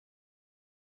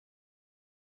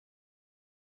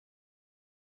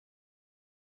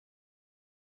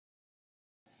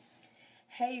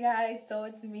Hey you guys, so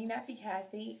it's me,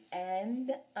 NappyCathy,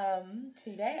 and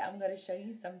today I'm gonna show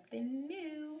you something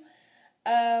new.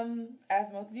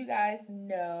 As most of you guys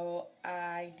know,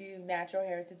 I do natural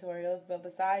hair tutorials, but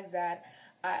besides that,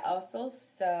 I also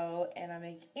sew and I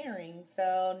make earrings.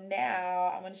 So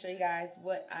now I'm gonna show you guys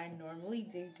what I normally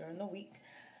do during the week.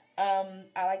 I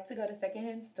like to go to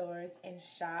secondhand stores and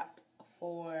shop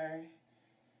for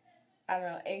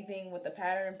anything with a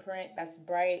pattern print that's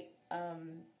bright.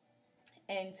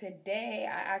 And today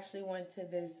I actually went to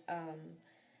this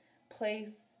place.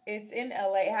 It's in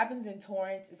LA. It happens in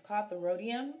Torrance. It's called the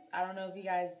Rhodium. I don't know if you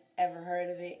guys ever heard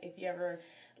of it. If you ever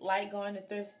like going to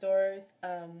thrift stores,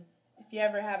 if you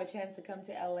ever have a chance to come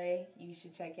to LA, you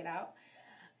should check it out.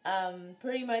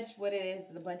 Pretty much what it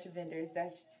is a bunch of vendors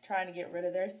that's trying to get rid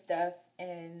of their stuff.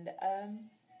 And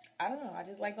I don't know. I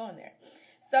just like going there.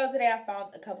 So today I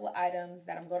found a couple of items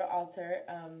that I'm going to alter.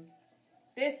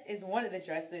 This is one of the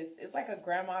dresses. It's like a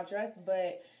grandma dress,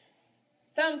 but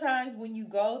sometimes when you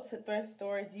go to thrift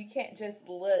stores, you can't just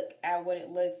look at what it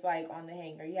looks like on the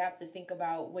hanger. You have to think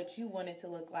about what you want it to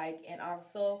look like, and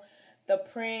also the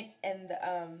print and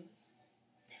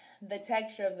the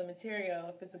texture of the material.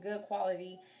 If it's a good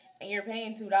quality and you're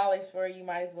paying $2 for it, you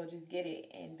might as well just get it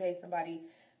and pay somebody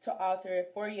to alter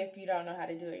it for you if you don't know how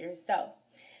to do it yourself.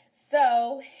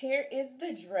 So here is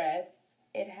the dress.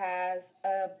 It has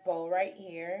a bow right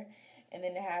here, and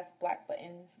then it has black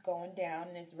buttons going down,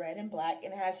 and it's red and black,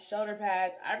 and it has shoulder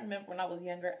pads. I remember when I was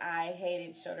younger, I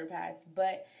hated shoulder pads,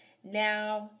 but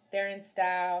now they're in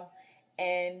style,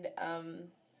 and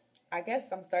I guess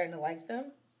I'm starting to like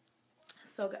them.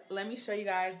 So let me show you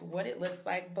guys what it looks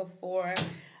like before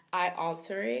I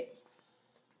alter it.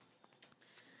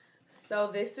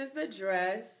 So this is the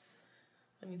dress.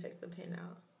 Let me take the pin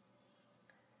out.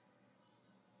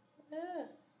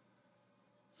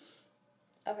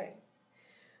 Okay,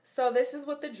 so this is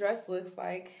what the dress looks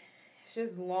like. It's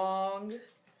just long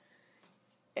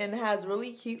and has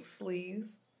really cute sleeves.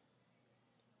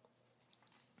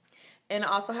 And it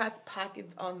also has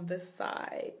pockets on the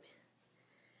side.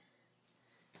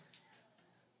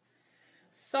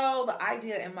 So the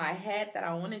idea in my head that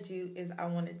I want to do is I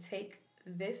want to take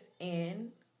this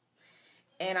in.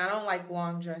 And I don't like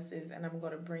long dresses, and I'm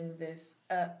going to bring this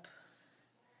up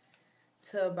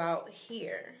to about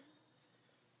here.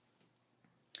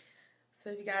 So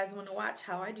if you guys want to watch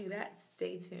how I do that,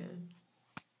 stay tuned.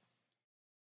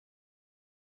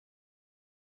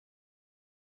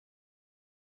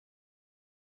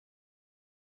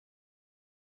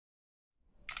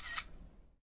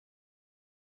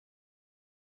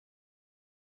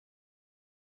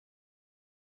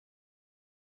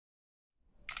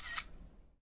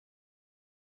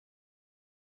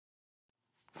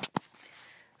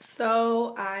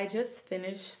 So I just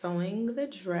finished sewing the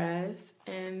dress,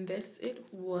 and this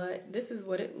is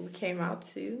what it came out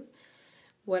to.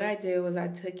 What I did was I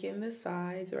took in the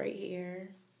sides right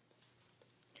here.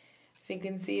 So you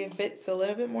can see it fits a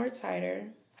little bit more tighter.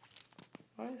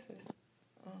 What is this?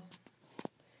 Oh.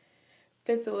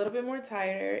 Fits a little bit more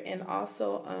tighter, and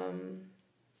also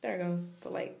there goes the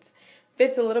light.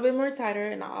 Fits a little bit more tighter,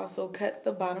 and I also cut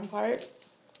the bottom part.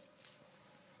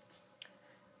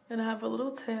 And I have a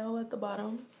little tail at the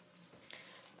bottom.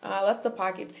 I left the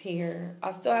pockets here.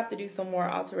 I'll still have to do some more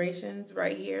alterations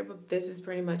right here, but this is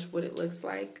pretty much what it looks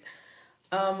like.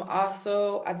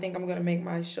 Also, I think I'm going to make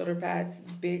my shoulder pads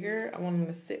bigger. I want them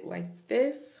to sit like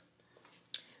this.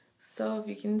 So if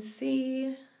you can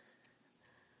see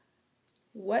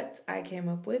what I came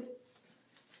up with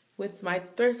my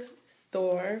thrift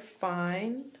store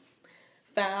find,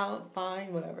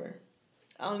 whatever.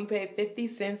 I only paid 50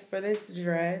 cents for this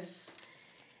dress,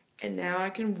 and now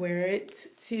I can wear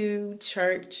it to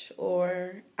church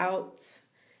or out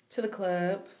to the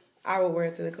club. I would wear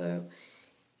it to the club,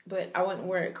 but I wouldn't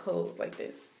wear it closed like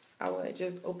this. I would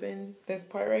just open this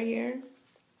part right here,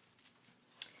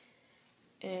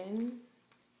 and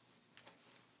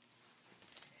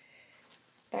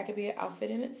that could be an outfit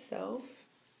in itself.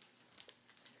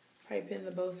 Probably pin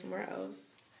the bow somewhere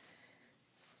else.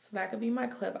 So that could be my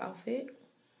club outfit.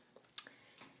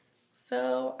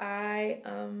 So I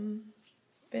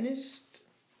finished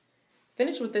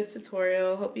with this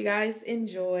tutorial. Hope you guys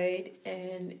enjoyed.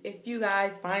 And if you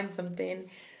guys find something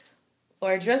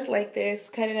or a dress like this,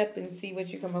 cut it up and see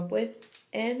what you come up with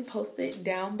and post it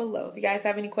down below. If you guys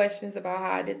have any questions about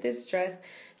how I did this dress,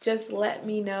 just let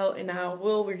me know and I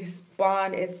will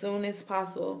respond as soon as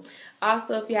possible.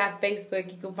 Also, if you have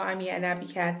Facebook, you can find me at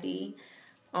NappyCathy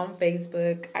on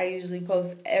Facebook. I usually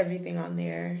post everything on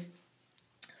there.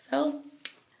 So,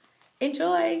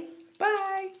 enjoy.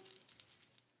 Bye.